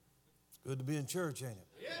Good to be in church, ain't it?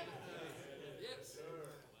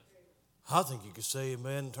 I think you could say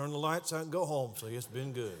amen, turn the lights out and go home, so it's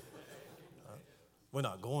been good. We're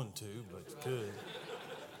not going to, but it's good.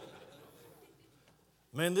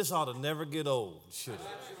 Man, this ought to never get old, should it?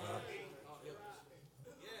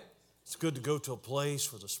 It's good to go to a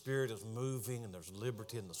place where the Spirit is moving and there's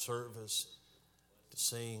liberty in the service to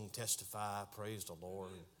sing, testify, praise the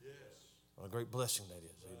Lord. What a great blessing that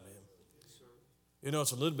is, amen. You know,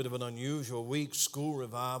 it's a little bit of an unusual week, school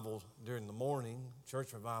revival during the morning,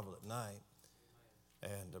 church revival at night.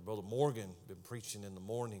 And Brother Morgan been preaching in the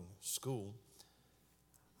morning school.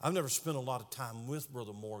 I've never spent a lot of time with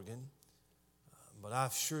Brother Morgan, but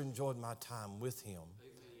I've sure enjoyed my time with him.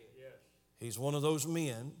 He's one of those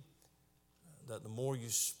men that the more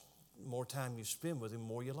time you spend with him, the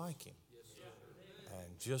more you like him.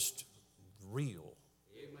 And just real.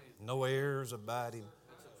 No airs about him.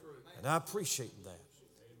 And I appreciate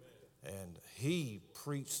that. And he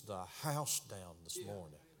preached the house down this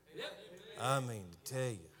morning. I mean, to tell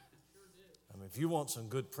you. If you want some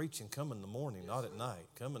good preaching, come in the morning, not at night.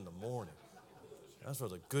 Come in the morning. That's where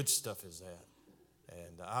the good stuff is at.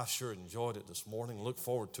 And I sure enjoyed it this morning. Look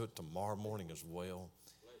forward to it tomorrow morning as well.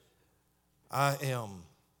 I'm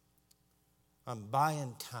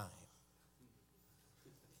buying time.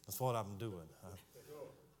 That's what I'm doing.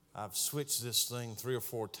 I've switched this thing 3 or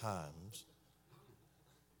 4 times.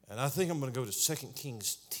 And I think I'm going to go to 2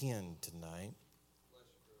 Kings 10 tonight.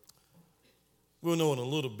 We'll know in a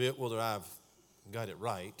little bit whether I've got it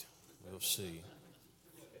right. We'll see.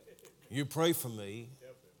 You pray for me.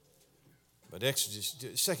 But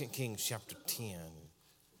 2 Kings chapter 10.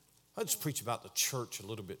 I'll just preach about the church a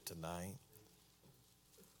little bit tonight.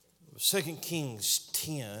 2 Kings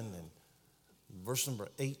 10 and verse number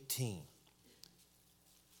 18.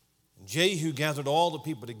 Jehu gathered all the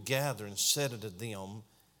people together and said unto them,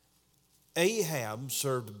 Ahab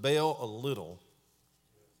served Baal a little,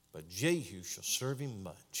 but Jehu shall serve him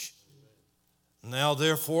much. Now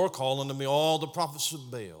therefore call unto me all the prophets of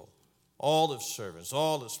Baal, all his servants,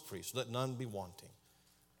 all his priests, let none be wanting.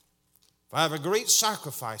 For I have a great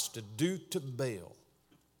sacrifice to do to Baal.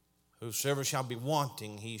 Whosoever shall be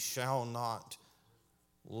wanting, he shall not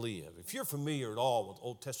live. If you're familiar at all with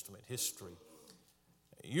Old Testament history,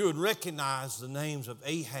 you would recognize the names of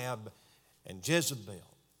Ahab and Jezebel.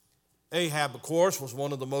 Ahab, of course, was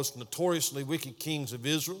one of the most notoriously wicked kings of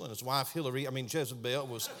Israel, and his wife Jezebel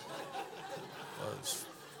was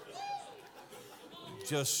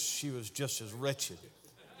just as wretched.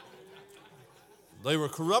 They were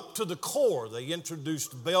corrupt to the core. They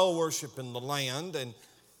introduced Baal worship in the land, and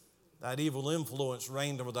that evil influence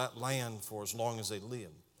reigned over that land for as long as they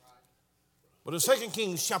lived. But in 2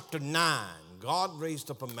 Kings chapter 9, God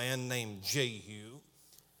raised up a man named Jehu.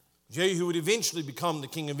 Jehu would eventually become the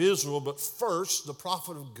king of Israel, but first the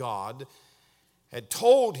prophet of God had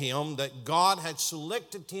told him that God had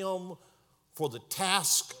selected him for the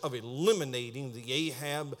task of eliminating the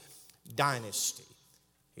Ahab dynasty.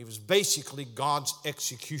 He was basically God's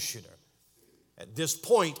executioner. At this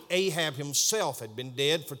point, Ahab himself had been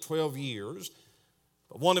dead for 12 years,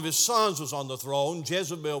 but one of his sons was on the throne.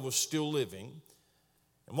 Jezebel was still living.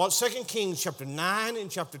 And what 2 Kings chapter 9 and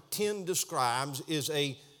chapter 10 describes is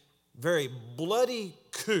a very bloody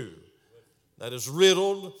coup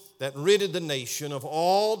that ridded the nation of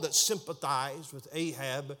all that sympathized with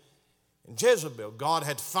Ahab and Jezebel. God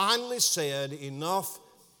had finally said, enough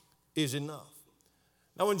is enough.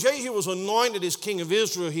 Now, when Jehu was anointed as king of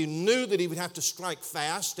Israel, he knew that he would have to strike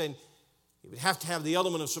fast and he would have to have the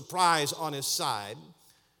element of surprise on his side.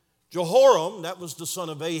 Jehoram, that was the son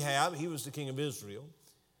of Ahab, he was the king of Israel.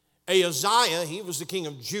 Ahaziah, he was the king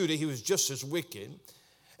of Judah, he was just as wicked.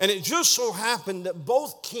 And it just so happened that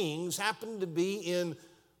both kings happened to be in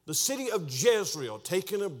the city of Jezreel,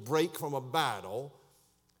 taking a break from a battle.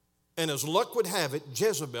 And as luck would have it,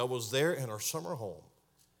 Jezebel was there in her summer home.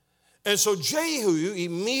 And so Jehu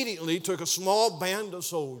immediately took a small band of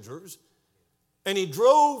soldiers and he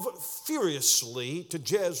drove furiously to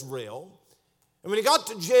Jezreel. And when he got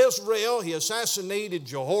to Jezreel, he assassinated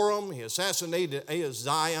Jehoram, he assassinated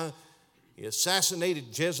Ahaziah, he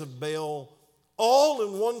assassinated Jezebel, all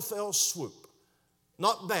in one fell swoop.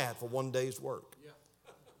 Not bad for one day's work.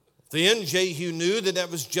 Then Jehu knew that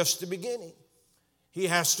was just the beginning. He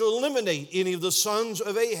has to eliminate any of the sons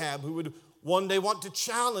of Ahab who would one day want to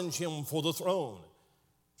challenge him for the throne.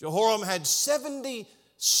 Jehoram had 70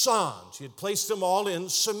 sons. He had placed them all in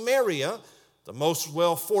Samaria, the most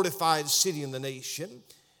well-fortified city in the nation.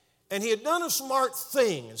 And he had done a smart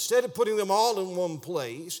thing. Instead of putting them all in one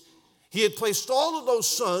place, he had placed all of those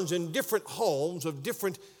sons in different homes of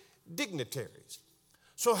different dignitaries.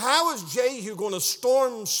 So how is Jehu going to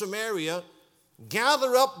storm Samaria,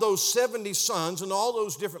 gather up those 70 sons in all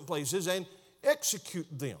those different places and execute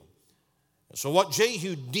them? And so what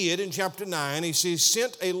Jehu did in chapter 9 is he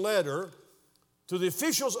sent a letter to the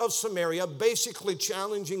officials of Samaria basically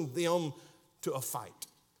challenging them to a fight.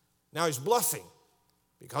 Now he's bluffing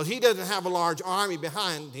because he doesn't have a large army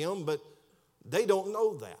behind him, but they don't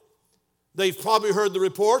know that. They've probably heard the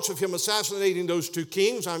reports of him assassinating those two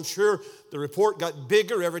kings. I'm sure the report got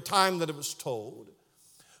bigger every time that it was told.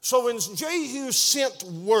 So when Jehu sent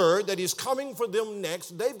word that he's coming for them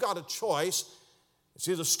next, they've got a choice. It's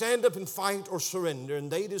either stand up and fight or surrender, and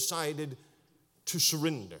they decided to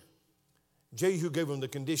surrender. Jehu gave them the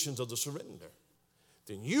conditions of the surrender.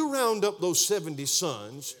 Then you round up those 70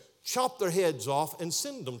 sons, chop their heads off, and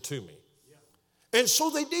send them to me. And so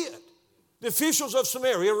they did. The officials of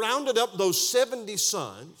Samaria rounded up those 70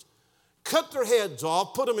 sons, cut their heads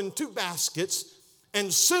off, put them in 2 baskets,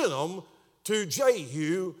 and sent them to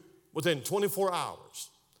Jehu within 24 hours.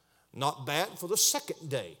 Not bad for the second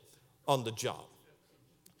day on the job.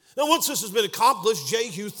 Now, once this has been accomplished,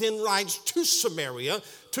 Jehu then rides to Samaria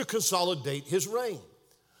to consolidate his reign.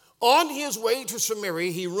 On his way to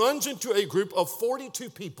Samaria, he runs into a group of 42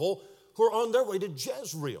 people who are on their way to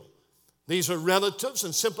Jezreel. These are relatives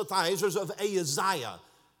and sympathizers of Ahaziah,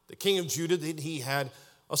 the king of Judah that he had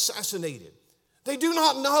assassinated. They do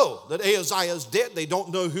not know that Ahaziah is dead. They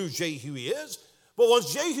don't know who Jehu is. But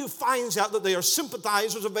once Jehu finds out that they are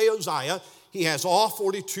sympathizers of Ahaziah, he has all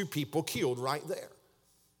 42 people killed right there.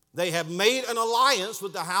 They have made an alliance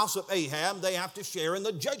with the house of Ahab. They have to share in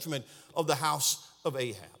the judgment of the house of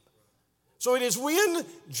Ahab. So it is when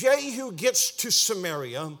Jehu gets to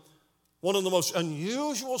Samaria, one of the most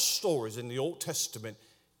unusual stories in the Old Testament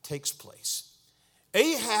takes place.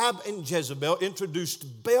 Ahab and Jezebel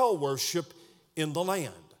introduced Baal worship in the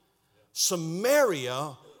land.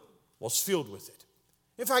 Samaria was filled with it.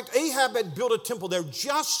 In fact, Ahab had built a temple there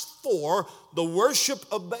just for the worship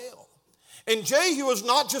of Baal. And Jehu was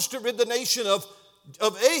not just to rid the nation of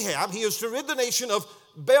Ahab, he was to rid the nation of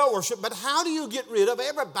Baal worship. But how do you get rid of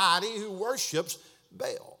everybody who worships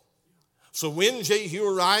Baal? So when Jehu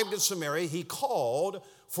arrived in Samaria, he called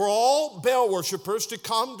for all Baal worshipers to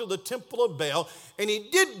come to the temple of Baal, and he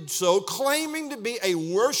did so claiming to be a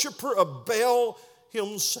worshiper of Baal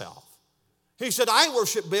himself. He said, I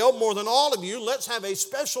worship Baal more than all of you. Let's have a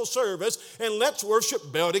special service and let's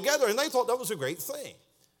worship Baal together. And they thought that was a great thing.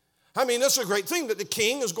 I mean, that's a great thing that the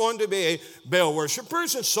king is going to be a Baal worshiper. And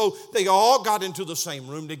so they all got into the same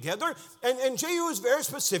room together. And Jehu is very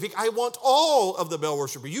specific. I want all of the Baal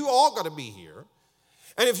worshipers. You all got to be here.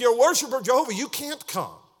 And if you're a worshiper of Jehovah, you can't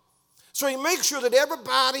come. So he makes sure that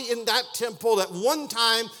everybody in that temple at one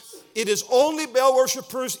time, it is only Baal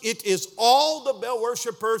worshipers. It is all the Baal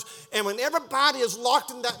worshipers. And when everybody is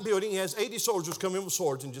locked in that building, he has 80 soldiers come in with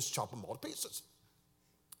swords and just chop them all to pieces.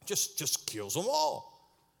 Just kills them all.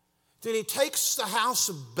 Then he takes the house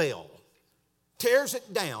of Baal, tears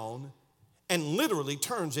it down, and literally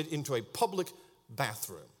turns it into a public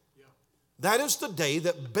bathroom. Yeah. That is the day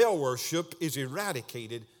that Baal worship is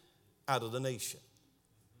eradicated out of the nation.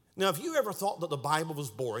 Now, if you ever thought that the Bible was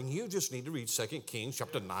boring, you just need to read 2 Kings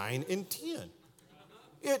chapter 9 and 10.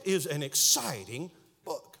 It is an exciting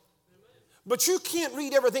book. But you can't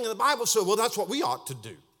read everything in the Bible and say, well, that's what we ought to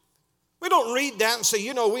do. We don't read that and say,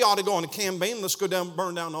 we ought to go on a campaign. Let's go down,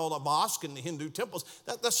 burn down all the mosques and the Hindu temples.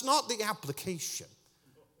 That's not the application.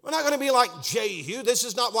 We're not going to be like Jehu. This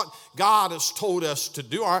is not what God has told us to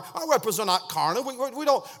do. Our weapons are not carnal. We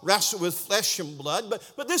don't wrestle with flesh and blood.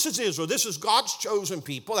 But this is Israel. This is God's chosen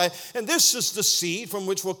people. And this is the seed from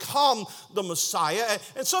which will come the Messiah.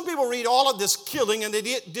 And some people read all of this killing and they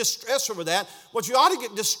get distressed over that. What you ought to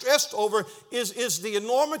get distressed over is the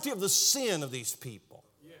enormity of the sin of these people.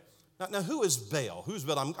 Yes. Now who is Baal? Who's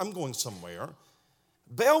Baal? I'm going somewhere.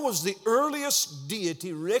 Baal was the earliest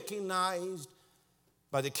deity recognized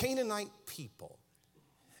by the Canaanite people.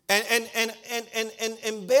 And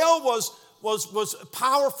Baal was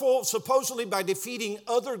powerful supposedly by defeating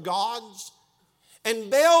other gods.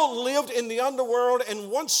 And Baal lived in the underworld,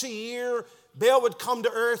 and once a year Baal would come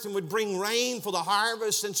to earth and would bring rain for the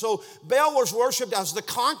harvest. And so Baal was worshipped as the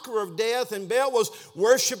conqueror of death, and Baal was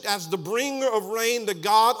worshipped as the bringer of rain, the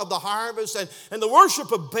god of the harvest. And the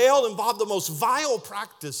worship of Baal involved the most vile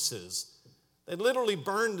practices. They literally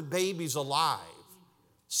burned babies alive.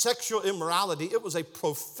 Sexual immorality, it was a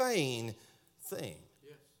profane thing.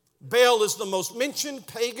 Yes. Baal is the most mentioned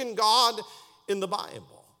pagan god in the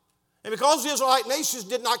Bible. And because the Israelite nations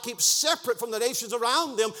did not keep separate from the nations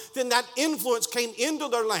around them, then that influence came into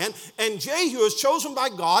their land. And Jehu is chosen by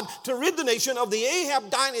God to rid the nation of the Ahab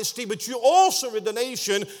dynasty, but you also rid the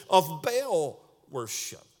nation of Baal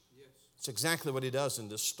worship. That's exactly what he does in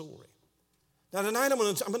this story. Now tonight I'm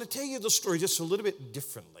going to tell you the story just a little bit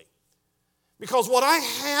differently. Because what I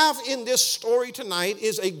have in this story tonight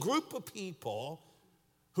is a group of people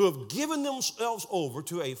who have given themselves over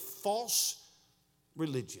to a false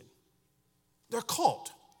religion. They're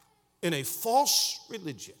caught in a false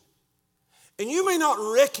religion. And you may not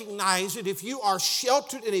recognize it if you are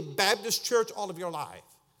sheltered in a Baptist church all of your life.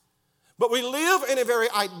 But we live in a very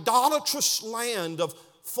idolatrous land of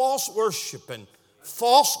false worship and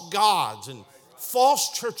false gods and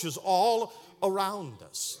false churches all around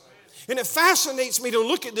us. And it fascinates me to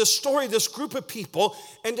look at this story, this group of people,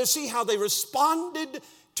 and to see how they responded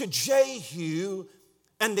to Jehu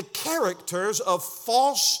and the characters of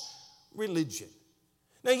false religion.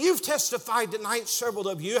 Now, you've testified tonight, several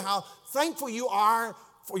of you, how thankful you are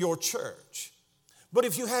for your church. But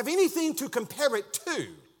if you have anything to compare it to,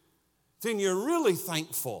 then you're really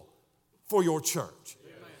thankful for your church.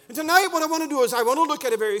 And tonight what I want to do is I want to look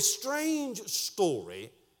at a very strange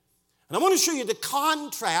story. And I want to show you the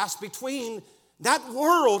contrast between that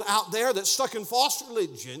world out there that's stuck in false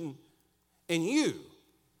religion and you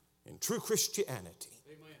in true Christianity.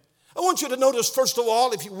 Amen. I want you to notice, first of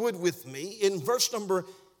all, if you would with me, in verse number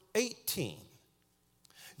 18.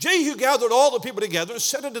 Jehu gathered all the people together and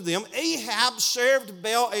said unto them, Ahab served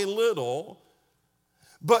Baal a little,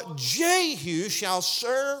 but Jehu shall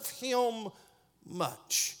serve him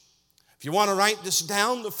much. If you want to write this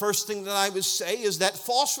down, the first thing that I would say is that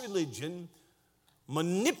false religion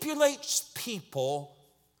manipulates people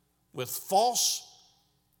with false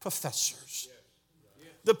professors.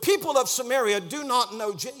 The people of Samaria do not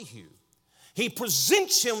know Jehu. He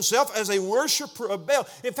presents himself as a worshiper of Baal.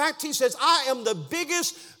 In fact, he says, I am the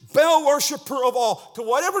biggest Baal worshiper of all. To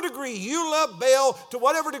whatever degree you love Baal, to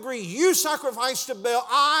whatever degree you sacrifice to Baal,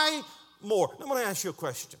 I more. Now, I'm going to ask you a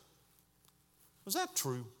question. Was that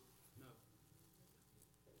true? No.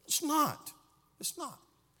 It's not. It's not.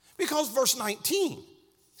 Because verse 19.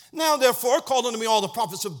 Now, therefore, call unto me all the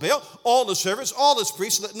prophets of Baal, all the servants, all his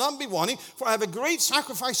priests, let none be wanting, for I have a great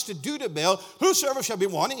sacrifice to do to Baal. Whosoever shall be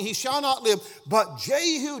wanting, he shall not live. But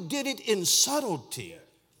Jehu did it in subtlety,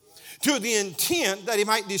 to the intent that he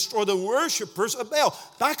might destroy the worshipers of Baal.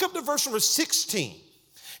 Back up to verse number 16.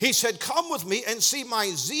 He said, come with me and see my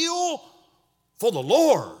zeal for the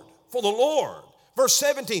Lord, for the Lord. Verse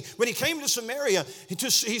 17, when he came to Samaria,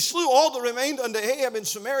 he slew all that remained unto Ahab in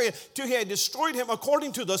Samaria till he had destroyed him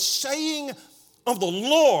according to the saying of the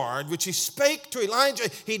Lord, which he spake to Elijah.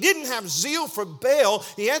 He didn't have zeal for Baal.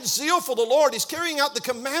 He had zeal for the Lord. He's carrying out the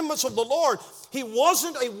commandments of the Lord. He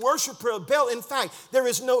wasn't a worshiper of Baal. In fact, there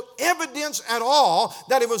is no evidence at all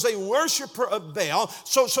that he was a worshiper of Baal.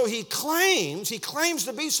 So he claims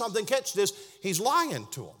to be something. Catch this. He's lying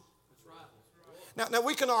to him. Now,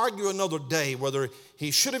 we can argue another day whether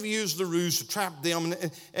he should have used the ruse to trap them,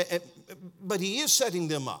 but he is setting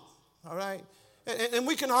them up, all right? And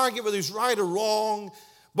we can argue whether he's right or wrong,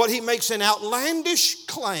 but he makes an outlandish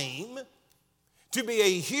claim to be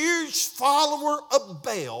a huge follower of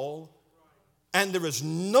Baal, and there is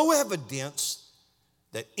no evidence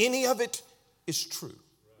that any of it is true.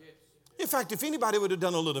 In fact, if anybody would have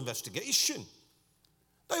done a little investigation,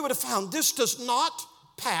 they would have found this does not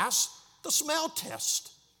pass the smell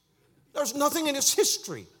test. There's nothing in his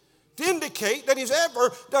history to indicate that he's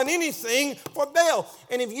ever done anything for Baal.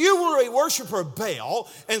 And if you were a worshiper of Baal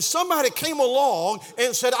and somebody came along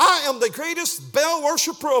and said, I am the greatest Baal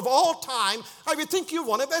worshiper of all time, I would think you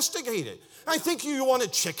want to investigate it. I think you want to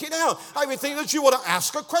check it out. I would think that you want to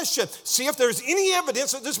ask a question. See if there's any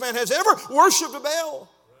evidence that this man has ever worshipped Baal.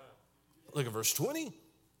 Look at verse 20.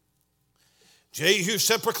 Jehu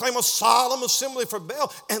said, proclaim a solemn assembly for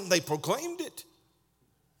Baal, and they proclaimed it.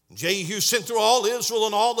 Jehu sent through all Israel,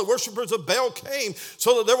 and all the worshipers of Baal came,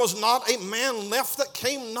 so that there was not a man left that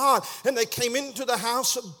came not. And they came into the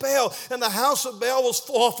house of Baal, and the house of Baal was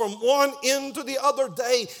full from one end to the other.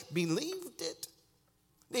 They believed it.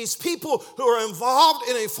 These people who are involved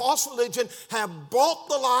in a false religion have bought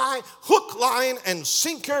the lie, hook, line, and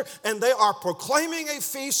sinker, and they are proclaiming a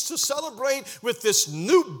feast to celebrate with this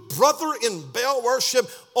new brother in Baal worship.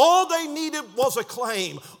 All they needed was a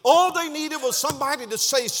claim. All they needed was somebody to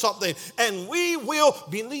say something, and we will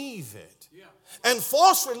believe it. And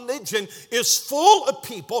false religion is full of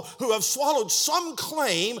people who have swallowed some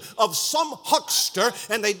claim of some huckster,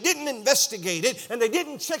 and they didn't investigate it, and they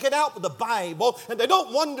didn't check it out with the Bible, and they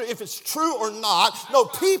don't wonder if it's true or not. No,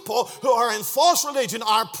 people who are in false religion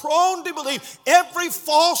are prone to believe every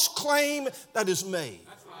false claim that is made.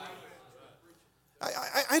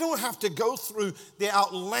 I don't have to go through the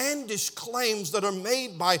outlandish claims that are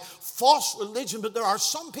made by false religion, but there are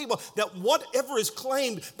some people that whatever is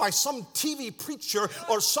claimed by some TV preacher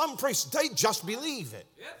or some priest, they just believe it.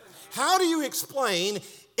 How do you explain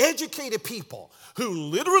educated people who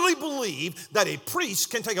literally believe that a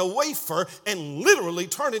priest can take a wafer and literally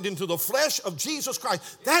turn it into the flesh of Jesus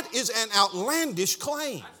Christ? That is an outlandish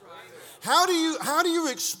claim. How do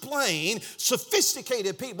you explain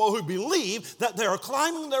sophisticated people who believe that they are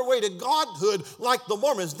climbing their way to godhood like the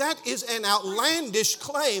Mormons? That is an outlandish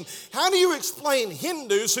claim. How do you explain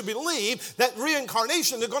Hindus who believe that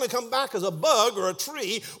reincarnation is going to come back as a bug or a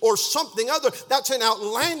tree or something other? That's an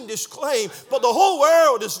outlandish claim. But the whole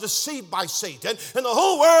world is deceived by Satan, and the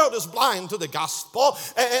whole world is blind to the gospel,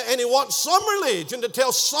 and he wants some religion to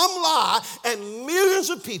tell some lie, and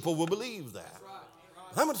millions of people will believe that.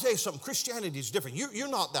 I'm going to tell you something. Christianity is different. You're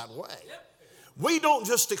not that way. We don't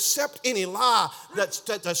just accept any lie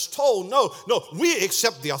that's told. No, we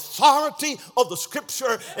accept the authority of the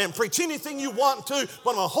Scripture and preach anything you want to.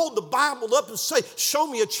 But I'm going to hold the Bible up and say, show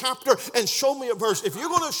me a chapter and show me a verse. If you're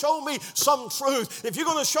going to show me some truth, if you're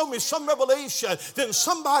going to show me some revelation, then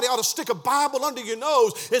somebody ought to stick a Bible under your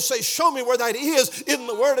nose and say, show me where that is in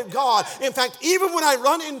the Word of God. In fact, even when I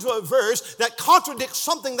run into a verse that contradicts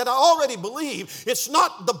something that I already believe, it's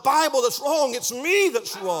not the Bible that's wrong, it's me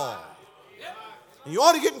that's wrong. And you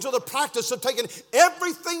ought to get into the practice of taking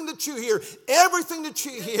everything that you hear,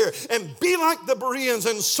 and be like the Bereans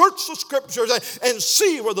and search the Scriptures and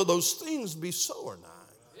see whether those things be so or not.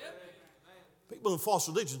 People in false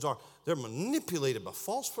religions they're manipulated by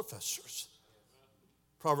false professors.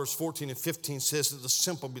 Proverbs 14 and 15 says that the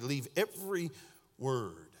simple believe every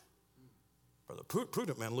word. But the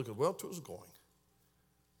prudent man looketh well to his going.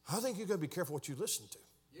 I think you've got to be careful what you listen to.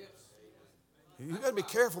 You've got to be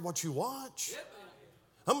careful what you watch.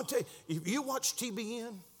 I'm going to tell you, if you watch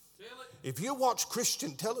TBN, if you watch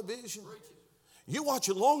Christian television, you watch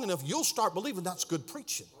it long enough, you'll start believing that's good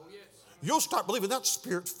preaching. You'll start believing that's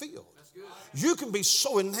Spirit-filled. You can be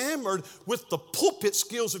so enamored with the pulpit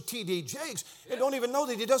skills of T.D. Jakes and don't even know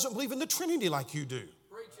that he doesn't believe in the Trinity like you do.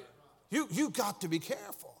 You got to be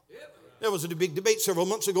careful. There was a big debate several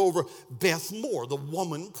months ago over Beth Moore, the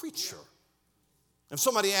woman preacher. And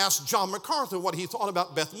somebody asked John MacArthur what he thought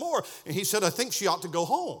about Beth Moore, and he said, I think she ought to go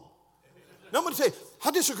home. Now I'm going to tell you,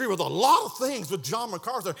 I disagree with a lot of things with John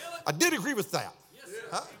MacArthur. I did agree with that.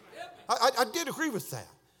 I did agree with that.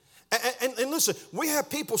 And listen, we have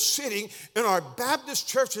people sitting in our Baptist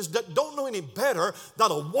churches that don't know any better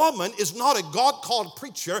that a woman is not a God-called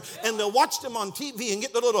preacher, and they'll watch them on TV and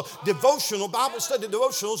get the little devotional, Bible study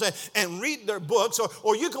devotionals and read their books.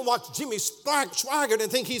 Or you can watch Jimmy Swaggart and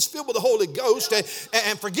think he's filled with the Holy Ghost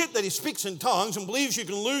and forget that he speaks in tongues and believes you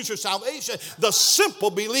can lose your salvation. The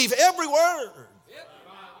simple believe every word.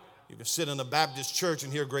 You can sit in a Baptist church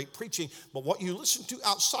and hear great preaching, but what you listen to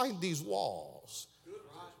outside these walls,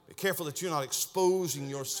 be careful that you're not exposing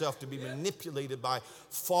yourself to be manipulated by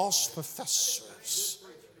false professors.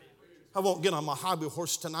 I won't get on my hobby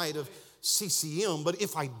horse tonight of CCM, but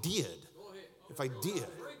if I did,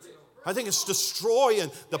 I think it's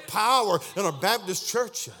destroying the power in our Baptist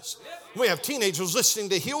churches. We have teenagers listening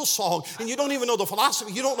to Hillsong, and you don't even know the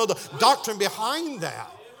philosophy. You don't know the doctrine behind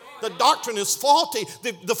that. The doctrine is faulty.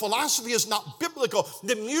 The philosophy is not biblical.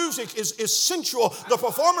 The music is sensual. The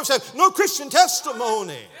performers have no Christian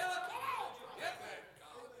testimony.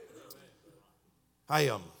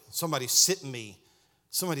 Somebody sent me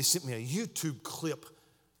a YouTube clip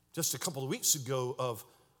just a couple of weeks ago of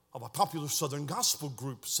a popular Southern gospel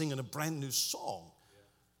group singing a brand new song.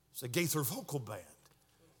 It's a Gaither vocal band.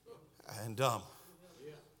 And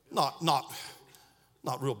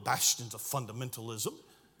not real bastions of fundamentalism.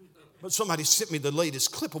 But somebody sent me the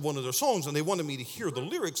latest clip of one of their songs, and they wanted me to hear the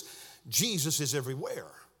lyrics, Jesus is everywhere.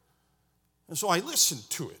 And so I listened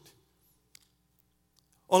to it.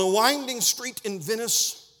 On a winding street in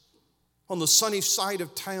Venice, on the sunny side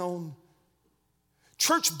of town,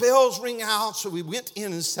 church bells ring out, so we went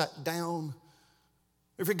in and sat down.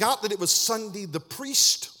 We forgot that it was Sunday. The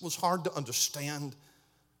priest was hard to understand,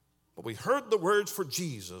 but we heard the words for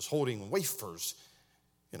Jesus holding wafers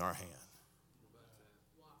in our hand.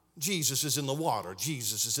 Jesus is in the water.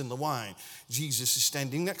 Jesus is in the wine. Jesus is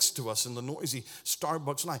standing next to us in the noisy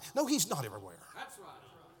Starbucks line. No, he's not everywhere. That's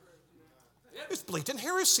right. It's blatant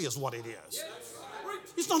heresy is what it is.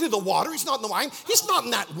 He's not in the water. He's not in the wine. He's not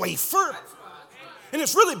in that wafer. And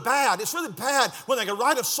it's really bad. It's really bad when they can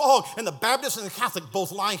write a song and the Baptist and the Catholic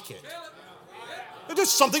both like it. There's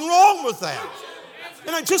something wrong with that.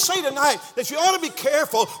 And I just say tonight that you ought to be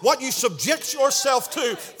careful what you subject yourself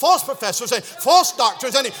to. False professors and false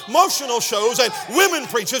doctrines and emotional shows and women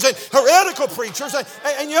preachers and heretical preachers.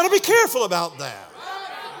 And you ought to be careful about that.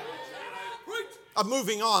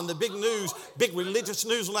 Moving on, the big news, big religious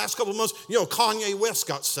news the last couple of months, Kanye West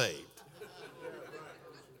got saved.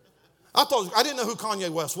 I didn't know who Kanye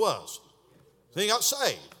West was. So he got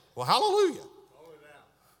saved. Well, hallelujah.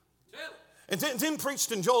 And then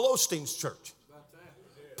preached in Joel Osteen's church.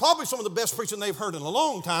 Probably some of the best preaching they've heard in a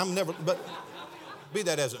long time, but be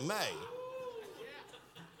that as it may.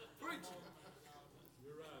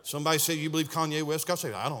 Somebody said, you believe Kanye West got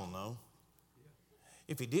saved? I don't know.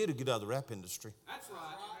 If he did, he'd get out of the rap industry. That's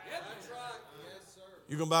right. Yep. That's right. Yes, sir.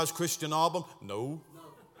 You going to buy his Christian album? No.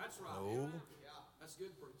 That's right. No. Yeah. That's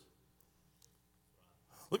good preaching.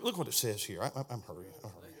 Look what it says here. I'm hurrying.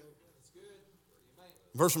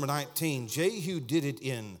 Verse number 19, Jehu did it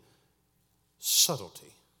in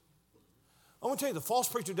subtlety. I want to tell you, the false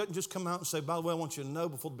preacher doesn't just come out and say, by the way, I want you to know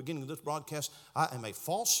before the beginning of this broadcast, I am a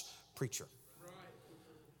false preacher. Right.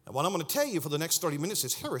 And what I'm going to tell you for the next 30 minutes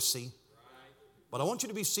is heresy, right, but I want you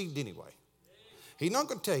to be seated anyway. He's not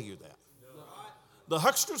going to tell you that. No. The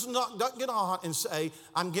hucksters don't get on and say,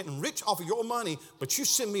 I'm getting rich off of your money, but you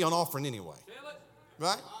send me an offering anyway.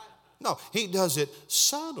 Right? No, he does it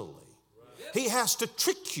subtly. He has to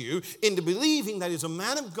trick you into believing that he's a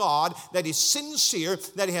man of God, that he's sincere,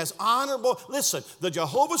 that he has honorable. Listen, the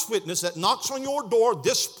Jehovah's Witness that knocks on your door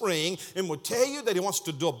this spring and will tell you that he wants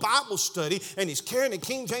to do a Bible study and he's carrying a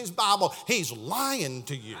King James Bible, he's lying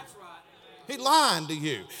to you. He's lying to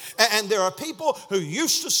you. And there are people who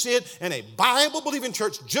used to sit in a Bible-believing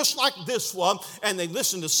church just like this one, and they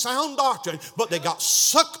listened to sound doctrine, but they got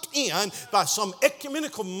sucked in by some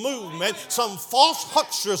ecumenical movement, some false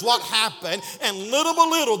hucksters, what happened, and little by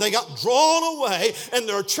little they got drawn away, and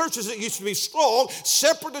there are churches that used to be strong,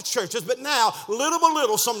 separate churches, but now, little by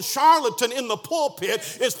little, some charlatan in the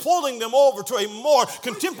pulpit is pulling them over to a more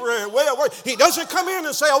contemporary way of work. He doesn't come in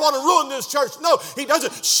and say, I want to ruin this church. No, he does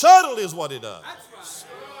it subtly is what he does.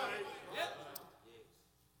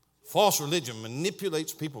 False religion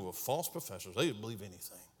manipulates people with false professors. They don't believe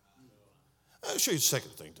anything. I'll show you the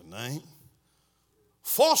second thing tonight.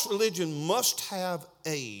 False religion must have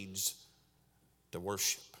aids to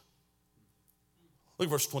worship. Look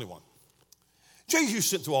at verse 21. Jehu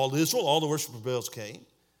sent through all Israel, all the worshipers of Baal came.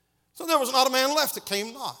 So there was not a man left that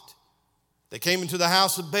came not. They came into the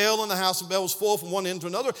house of Baal, and the house of Baal was full from one end to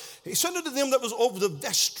another. He said unto them that was over the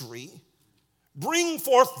vestry, bring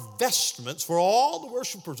forth vestments for all the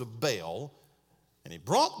worshipers of Baal. And he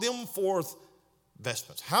brought them forth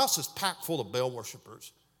vestments. House is packed full of Baal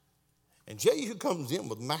worshipers. And Jehu comes in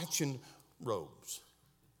with matching robes.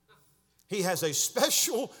 He has a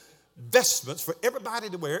special vestments for everybody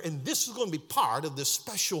to wear, and this is going to be part of this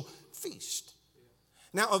special feast.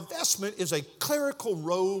 Now, a vestment is a clerical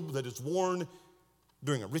robe that is worn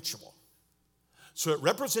during a ritual. So it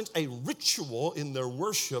represents a ritual in their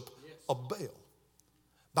worship of Baal.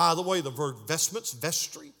 By the way, the word vestments,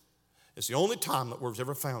 vestry, is the only time that word's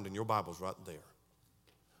ever found in your Bibles right there.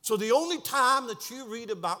 So the only time that you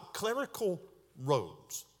read about clerical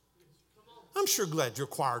robes, I'm sure glad your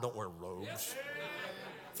choir don't wear robes.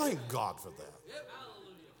 Thank God for that.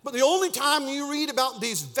 But the only time you read about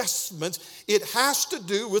these vestments, it has to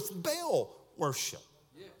do with Baal worship.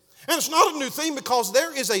 And it's not a new thing because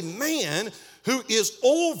there is a man who is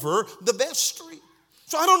over the vestry.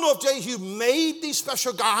 So I don't know if Jehu made these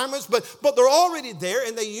special garments, but they're already there,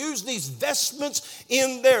 and they use these vestments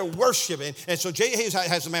in their worship. And so Jehu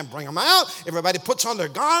has the man bring them out. Everybody puts on their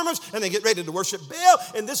garments, and they get ready to worship Baal.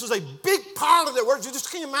 And this is a big part of their worship. You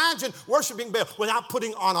just can't imagine worshiping Baal without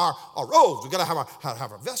putting on our robes. We've got to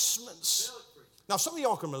have our vestments. Now, some of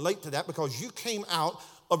y'all can relate to that because you came out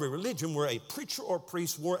of a religion where a preacher or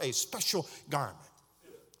priest wore a special garment.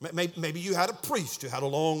 Maybe you had a priest who had a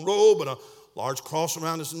long robe and a large cross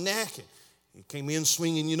around his neck. And he came in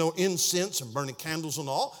swinging, incense and burning candles and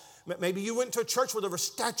all. Maybe you went to a church where there were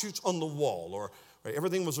statues on the wall or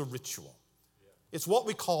everything was a ritual. It's what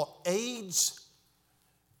we call aids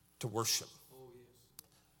to worship.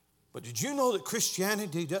 But did you know that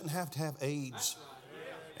Christianity doesn't have to have aids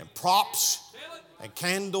and props and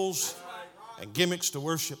candles and gimmicks to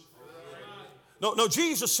worship? No,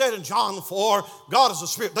 Jesus said in John 4, God is a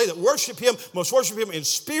spirit. They that worship him must worship him in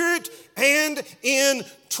spirit and in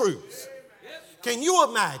truth. Can you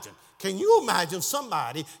imagine? Can you imagine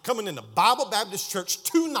somebody coming into Bible Baptist Church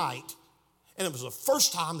tonight, and it was the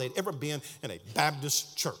first time they'd ever been in a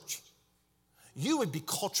Baptist church? You would be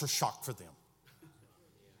culture shock for them.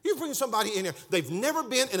 You bring somebody in here, they've never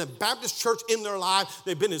been in a Baptist church in their life.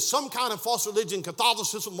 They've been in some kind of false religion,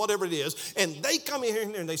 Catholicism, whatever it is, and they come in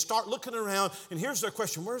here and they start looking around, and here's their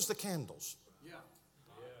question: where's the candles?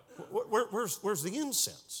 Where's the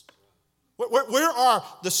incense? Where are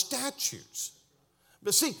the statues?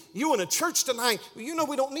 But see, you in a church tonight, you know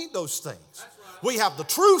we don't need those things. Right. We have the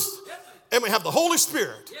truth and we have the Holy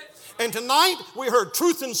Spirit. And tonight we heard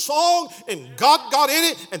truth in song and God got in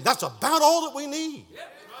it, and that's about all that we need.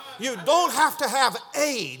 You don't have to have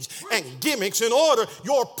aids and gimmicks in order.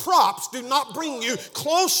 Your props do not bring you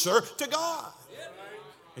closer to God.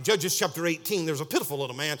 In Judges chapter 18, there's a pitiful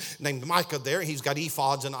little man named Micah there. He's got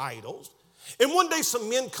ephods and idols. And one day some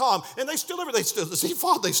men come and they steal everything. They steal his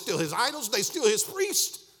ephod, they steal his idols, they steal his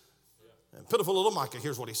priest. And pitiful little Micah,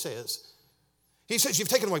 here's what he says. He says, you've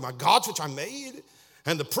taken away my gods which I made,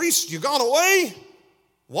 and the priests you've gone away.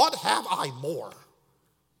 What have I more?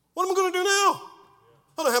 What am I going to do now?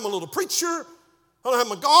 I don't have my little preacher. I don't have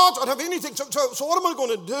my gods. I don't have anything. So what am I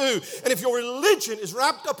going to do? And if your religion is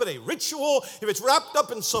wrapped up in a ritual, if it's wrapped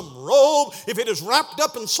up in some robe, if it is wrapped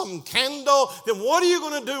up in some candle, then what are you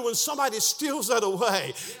going to do when somebody steals that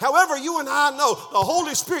away? However, you and I know the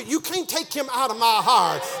Holy Spirit, you can't take him out of my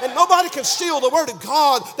heart. And nobody can steal the word of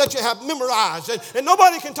God that you have memorized. And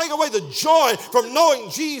nobody can take away the joy from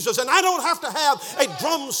knowing Jesus. And I don't have to have a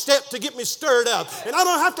drum step to get me stirred up. And I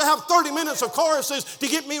don't have to have 30 minutes of choruses to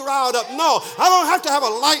get me riled up. No, I don't have to have a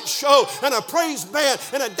light show and a praise band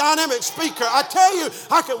and a dynamic speaker. I tell you,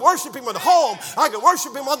 I can worship him at home. I can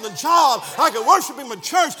worship him on the job. I can worship him in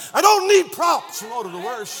church. I don't need props in order to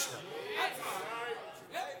worship.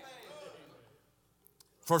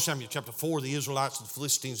 1 Samuel chapter 4, the Israelites and the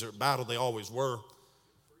Philistines are at battle. They always were.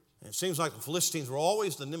 And it seems like the Philistines were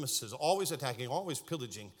always the nemesis, always attacking, always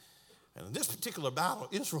pillaging. And in this particular battle,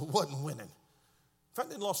 Israel wasn't winning. In fact,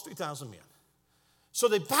 they lost 3,000 men. So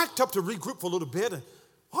they backed up to regroup for a little bit. And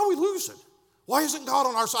why are we losing? Why isn't God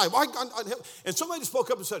on our side? Why God? And somebody spoke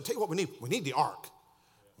up and said, tell you what we need. We need the ark.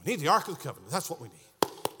 We need the ark of the covenant. That's what we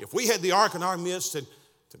need. If we had the ark in our midst, then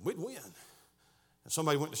we'd win. And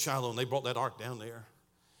somebody went to Shiloh and they brought that ark down there.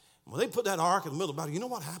 And when they put that ark in the middle of the battle, you know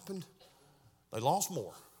what happened? They lost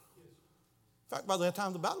more. In fact, by the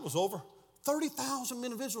time the battle was over, 30,000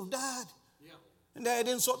 men of Israel died. And to add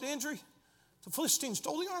insult to injury, the Philistines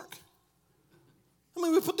stole the ark. I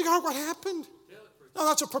mean, we put the ark, what happened? Now,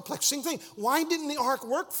 that's a perplexing thing. Why didn't the ark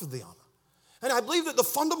work for them? And I believe that the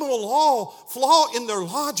fundamental flaw in their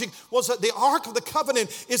logic was that the Ark of the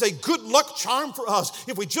Covenant is a good luck charm for us.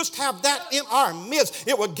 If we just have that in our midst,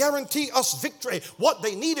 it would guarantee us victory. What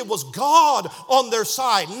they needed was God on their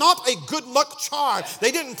side, not a good luck charm.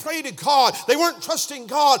 They didn't pray to God. They weren't trusting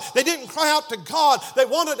God. They didn't cry out to God. They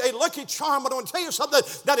wanted a lucky charm. But I want to tell you something,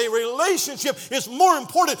 that a relationship is more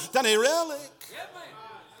important than a relic.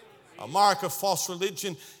 A mark of false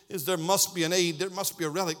religion is there must be an aid, there must be a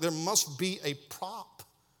relic, there must be a prop.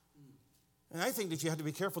 And I think that you have to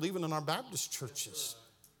be careful even in our Baptist churches,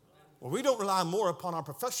 where we don't rely more upon our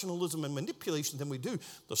professionalism and manipulation than we do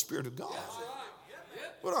the Spirit of God.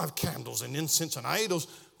 We don't have candles and incense and idols,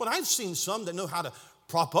 but I've seen some that know how to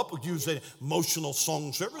prop up, use an emotional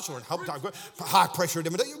song service or high pressure.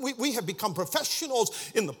 We have become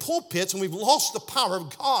professionals in the pulpits and we've lost the power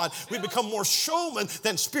of God. We've become more showmen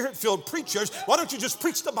than spirit-filled preachers. Why don't you just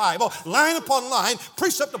preach the Bible, line upon line,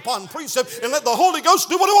 precept upon precept, and let the Holy Ghost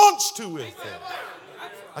do what he wants to with it?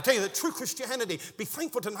 I tell you that true Christianity, be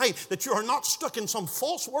thankful tonight that you are not stuck in some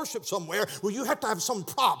false worship somewhere where you have to have some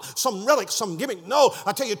prop, some relic, some gimmick. No,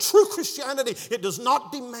 I tell you, true Christianity, it does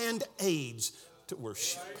not demand aids to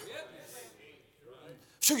worship.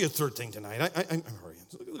 Show you a third thing tonight. I'm hurrying.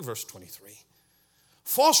 Look at verse 23.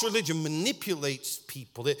 False religion manipulates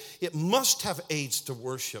people. It must have aids to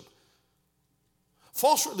worship.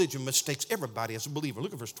 False religion mistakes everybody as a believer.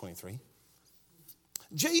 Look at verse 23.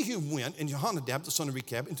 Jehu went and Jehonadab, the son of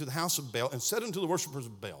Rechab, into the house of Baal and said unto the worshipers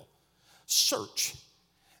of Baal, search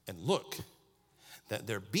and look that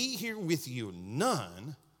there be here with you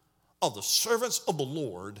none of the servants of the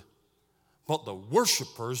Lord, but the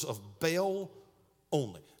worshipers of Baal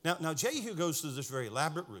only. Now Jehu goes through this very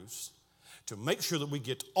elaborate ruse to make sure that we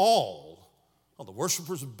get all of the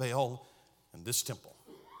worshipers of Baal in this temple.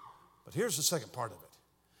 But here's the second part of it.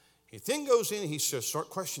 He then goes in and he says, start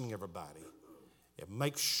questioning everybody and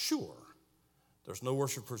make sure there's no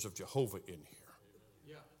worshipers of Jehovah in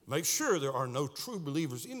here. Make sure there are no true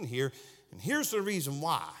believers in here. And here's the reason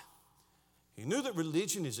why. He knew that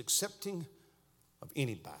religion is accepting of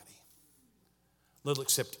anybody. They'll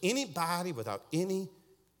accept anybody without any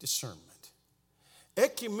discernment.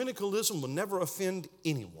 Ecumenicalism will never offend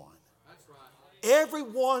anyone. That's right.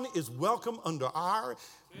 Everyone is welcome under our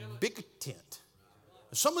big tent.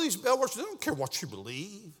 And some of these bell worshipers, they don't care what you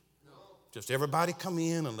believe. Just everybody come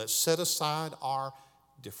in and let's set aside our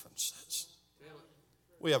differences.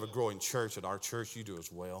 We have a growing church at our church. You do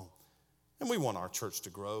as well. And we want our church to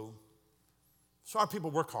grow. So our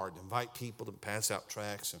people work hard to invite people to pass out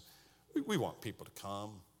tracts. And we want people to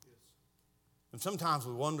come. And sometimes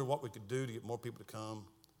we wonder what we could do to get more people to come.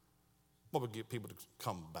 What would get people to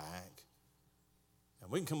come back. And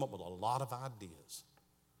we can come up with a lot of ideas.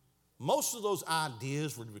 Most of those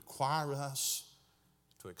ideas would require us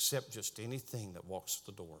to accept just anything that walks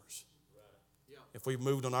through the doors. Yeah. If we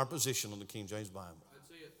moved on our position on the King James Bible. That's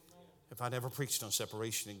it. If I never preached on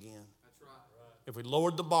separation again. That's right. If we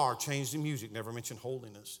lowered the bar, changed the music, never mentioned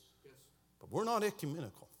holiness. Yes. But we're not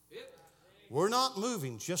ecumenical. It. We're not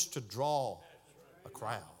moving just to draw a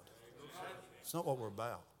crowd. It's not what we're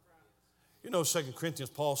about. You know, 2 Corinthians,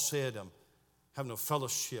 Paul said, have no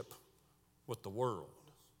fellowship with the world.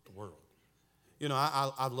 The world. You know,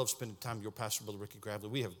 I love spending time with your pastor, Brother Ricky Gravely.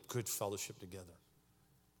 We have good fellowship together.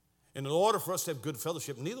 And in order for us to have good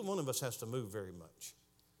fellowship, neither one of us has to move very much.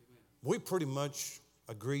 We pretty much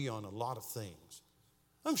agree on a lot of things.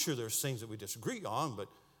 I'm sure there's things that we disagree on,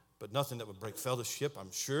 but nothing that would break fellowship,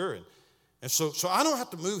 I'm sure. And so I don't have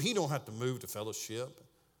to move. He don't have to move to fellowship.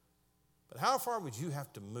 But how far would you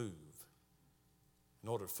have to move in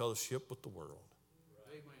order to fellowship with the world?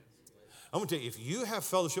 Amen. I'm going to tell you, if you have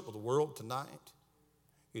fellowship with the world tonight,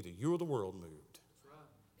 either you or the world moved. That's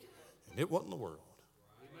right. And it wasn't the world.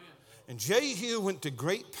 Amen. And Jehu went to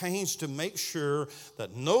great pains to make sure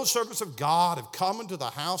that no servants of God have come into the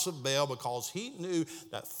house of Baal, because he knew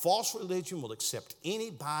that false religion will accept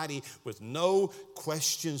anybody with no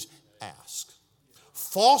questions asked.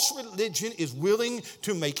 False religion is willing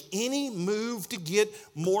to make any move to get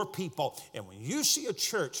more people. And when you see a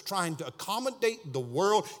church trying to accommodate the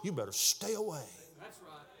world, you better stay away. That's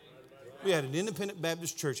right. We had an independent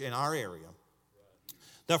Baptist church in our area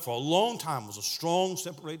that for a long time was a strong,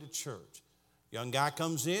 separated church. Young guy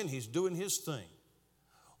comes in, he's doing his thing.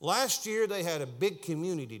 Last year they had a big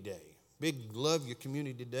community day, big Love Your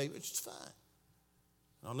Community Day, which is fine.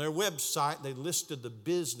 On their website, they listed the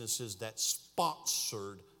businesses that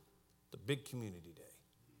sponsored the big community day.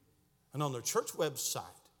 And on their church website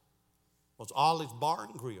was Ollie's Bar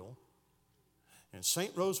and Grill and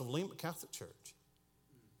St. Rose of Lima Catholic Church.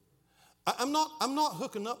 I'm not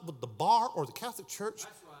hooking up with the bar or the Catholic Church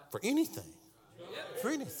for anything.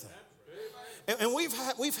 For anything. And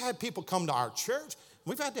we've had people come to our church.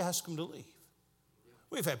 We've had to ask them to leave.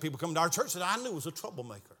 We've had people come to our church that I knew was a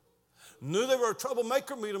troublemaker. Knew they were a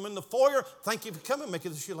troublemaker, meet them in the foyer. Thank you for coming. Make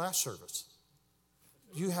this your last service.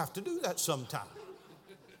 You have to do that sometime.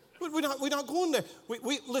 We're not going there.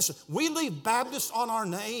 Listen, we leave Baptist on our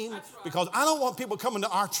name because I don't want people coming to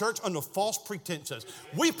our church under false pretenses.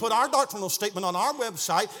 We put our doctrinal statement on our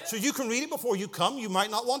website so you can read it before you come. You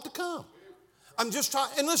might not want to come. I'm just trying,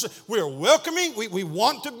 and listen, we're welcoming, we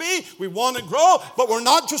want to be, we want to grow, but we're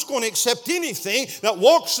not just going to accept anything that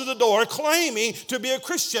walks through the door claiming to be a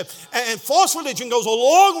Christian. And false religion goes a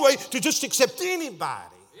long way to just accept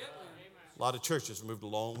anybody. A lot of churches moved a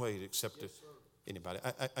long way to accept anybody.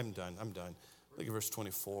 I'm done. Look at verse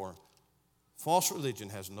 24. False religion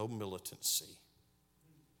has no militancy.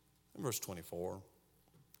 In verse 24.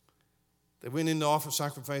 They went in to offer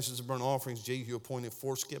sacrifices and burnt offerings. Jehu appointed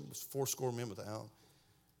fourscore men without,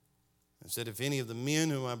 and said, if any of the men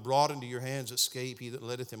whom I brought into your hands escape, he that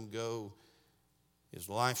letteth him go, his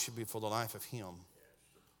life should be for the life of him.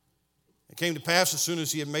 It came to pass, as soon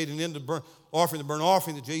as he had made an end of the burnt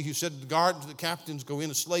offering, that Jehu said to the guard and to the captains, go in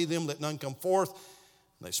and slay them, let none come forth.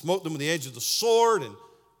 And they smote them with the edge of the sword, and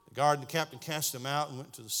the guard and the captain cast them out and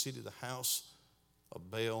went to the city of the house of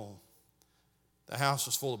Baal. The house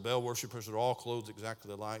is full of Baal worshipers that are all clothed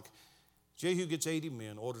exactly alike. Jehu gets 80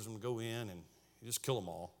 men, orders them to go in, and you just kill them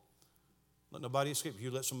all. Let nobody escape. If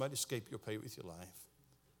you let somebody escape, you'll pay with your life.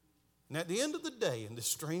 And at the end of the day, in this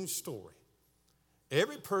strange story,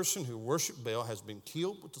 every person who worshiped Baal has been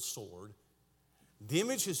killed with the sword. The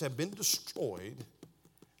images have been destroyed.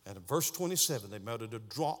 And in verse 27, they melted a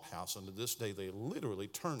draught house. Unto this day, they literally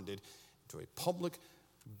turned it into a public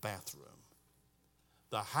bathroom.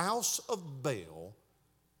 The house of Baal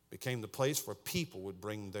became the place where people would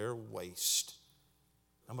bring their waste.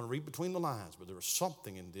 I'm going to read between the lines, but there is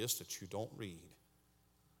something in this that you don't read.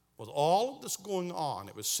 With all of this going on,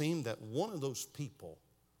 it would seem that one of those people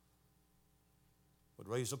would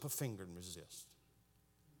raise up a finger and resist.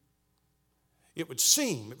 It would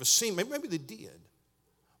seem, maybe they did,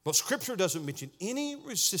 But Scripture doesn't mention any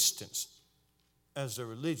resistance as their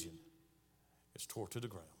religion is tore to the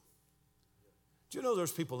ground. Do you know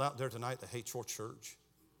there's people out there tonight that hate your church?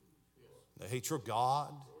 They hate your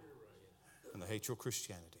God, and they hate your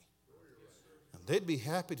Christianity. And they'd be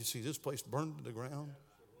happy to see this place burned to the ground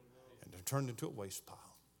and turned into a waste pile.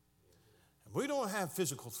 And we don't have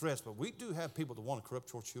physical threats, but we do have people that want to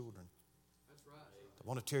corrupt your children. That's right. That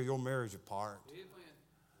want to tear your marriage apart. Amen.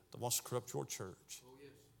 That wants to corrupt your church. Oh,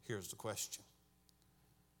 yes. Here's the question.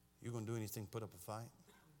 You going to do anything, put up a fight?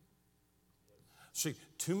 See,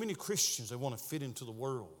 too many Christians, they want to fit into the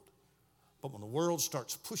world. But when the world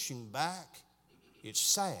starts pushing back, it's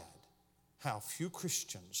sad how few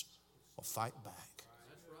Christians will fight back.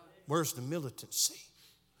 Where's the militancy?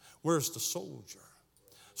 Where's the soldier?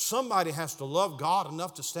 Somebody has to love God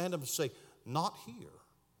enough to stand up and say, not here.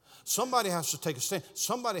 Somebody has to take a stand.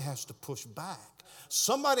 Somebody has to push back.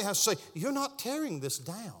 Somebody has to say, you're not tearing this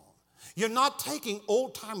down. You're not taking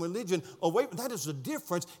old-time religion away. That is the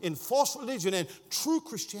difference in false religion and true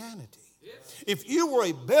Christianity. If you were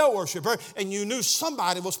a Baal worshiper and you knew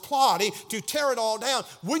somebody was plotting to tear it all down,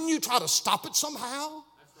 wouldn't you try to stop it somehow?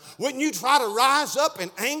 Wouldn't you try to rise up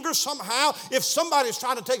in anger somehow? If somebody's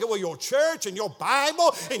trying to take away your church and your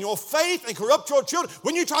Bible and your faith and corrupt your children,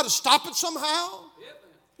 wouldn't you try to stop it somehow?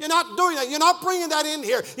 You're not doing that. You're not bringing that in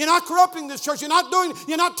here. You're not corrupting this church. You're not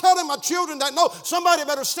telling my children that. No, somebody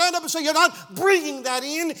better stand up and say, you're not bringing that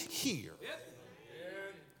in here.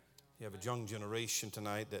 You have a young generation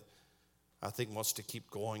tonight that I think wants to keep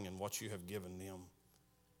going in what you have given them.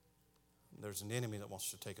 There's an enemy that wants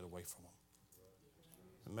to take it away from them.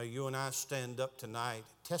 And may you and I stand up tonight,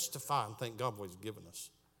 testify and thank God what He's given us.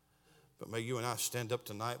 But may you and I stand up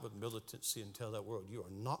tonight with militancy and tell that world, you are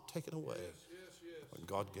not taking away what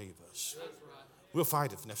God gave us. That's right. We'll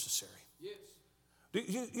fight if necessary. Yes.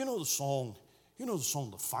 You know the song,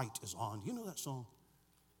 The Fight Is On. You know that song?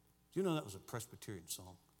 Do you know that was a Presbyterian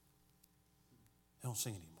song? They don't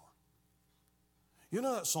sing it anymore. You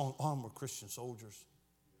know that song, Onward Christian Soldiers?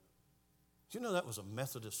 Do you know that was a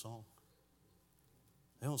Methodist song?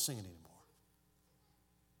 They don't sing it anymore.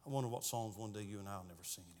 I wonder what songs one day you and I will never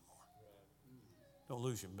sing anymore. Don't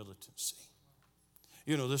lose your militancy.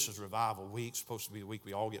 You know, this is revival week, supposed to be the week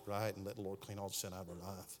we all get right and let the Lord clean all the sin out of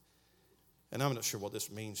our life. And I'm not sure what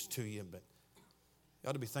this means to you, but you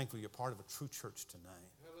ought to be thankful you're part of a true church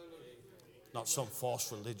tonight. Not some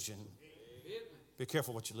false religion. Be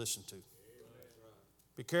careful what you listen to.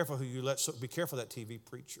 Be careful who you let. Be careful of that TV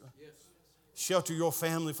preacher. Shelter your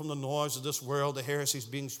family from the noise of this world, the heresies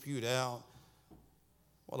being spewed out.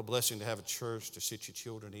 What a blessing to have a church to sit your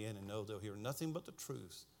children in and know they'll hear nothing but the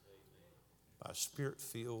truth by a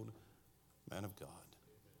Spirit-filled man of God.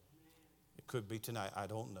 It could be tonight. I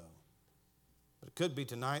don't know. But it could be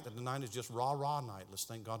tonight that the night is just rah-rah night. Let's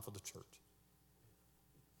thank God for the church.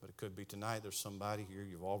 But it could be tonight there's somebody here,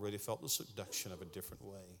 you've already felt the seduction of a different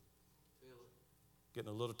way.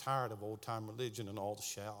 Getting a little tired of old-time religion and all the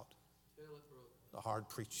shout. The hard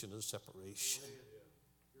preaching of the separation.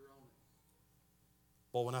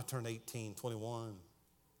 Boy, when I turn 18, 21,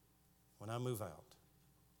 when I move out,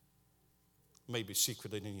 maybe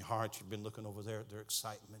secretly in your heart you've been looking over there at their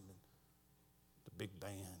excitement and the big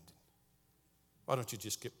band. Why don't you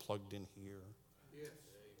just get plugged in here?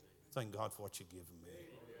 Thank God for what you've given me.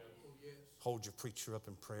 Hold your preacher up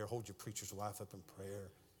in prayer. Hold your preacher's wife up in prayer.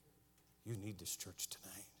 You need this church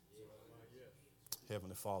tonight.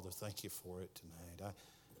 Heavenly Father, thank you for it tonight.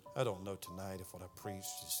 I don't know tonight if what I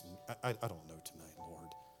preached is, I don't know tonight, Lord.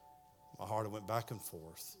 My heart went back and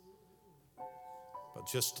forth. But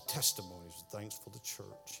just the testimonies and thanks for the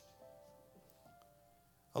church.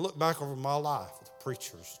 I look back over my life with the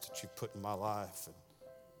preachers that you put in my life and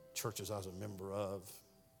churches I was a member of.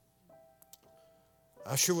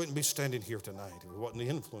 I sure wouldn't be standing here tonight if it wasn't the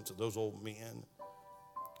influence of those old men,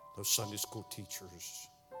 those Sunday school teachers,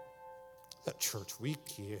 that church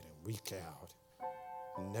week in and week out,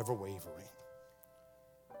 never wavering.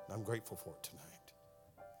 And I'm grateful for it tonight.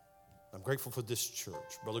 I'm grateful for this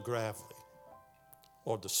church, Brother Gravely.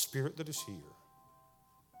 Lord, the spirit that is here,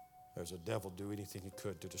 there's a devil do anything he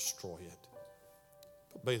could to destroy it.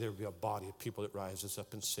 But may there be a body of people that rises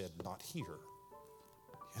up and said, not here.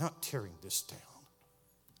 You're not tearing this down.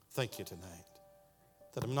 Thank you tonight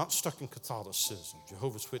that I'm not stuck in Catholicism,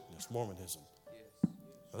 Jehovah's Witness, Mormonism.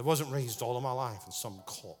 That I wasn't raised all of my life in some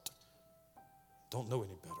cult. Don't know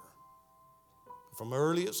any better. From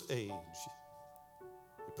earliest age,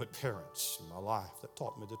 we put parents in my life that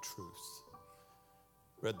taught me the truth,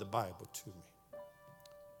 read the Bible to me,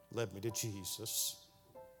 led me to Jesus,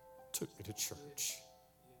 took me to church.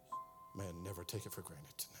 Man, never take it for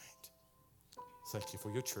granted tonight. Thank you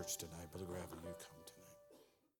for your church tonight, Brother Gravely. You come to.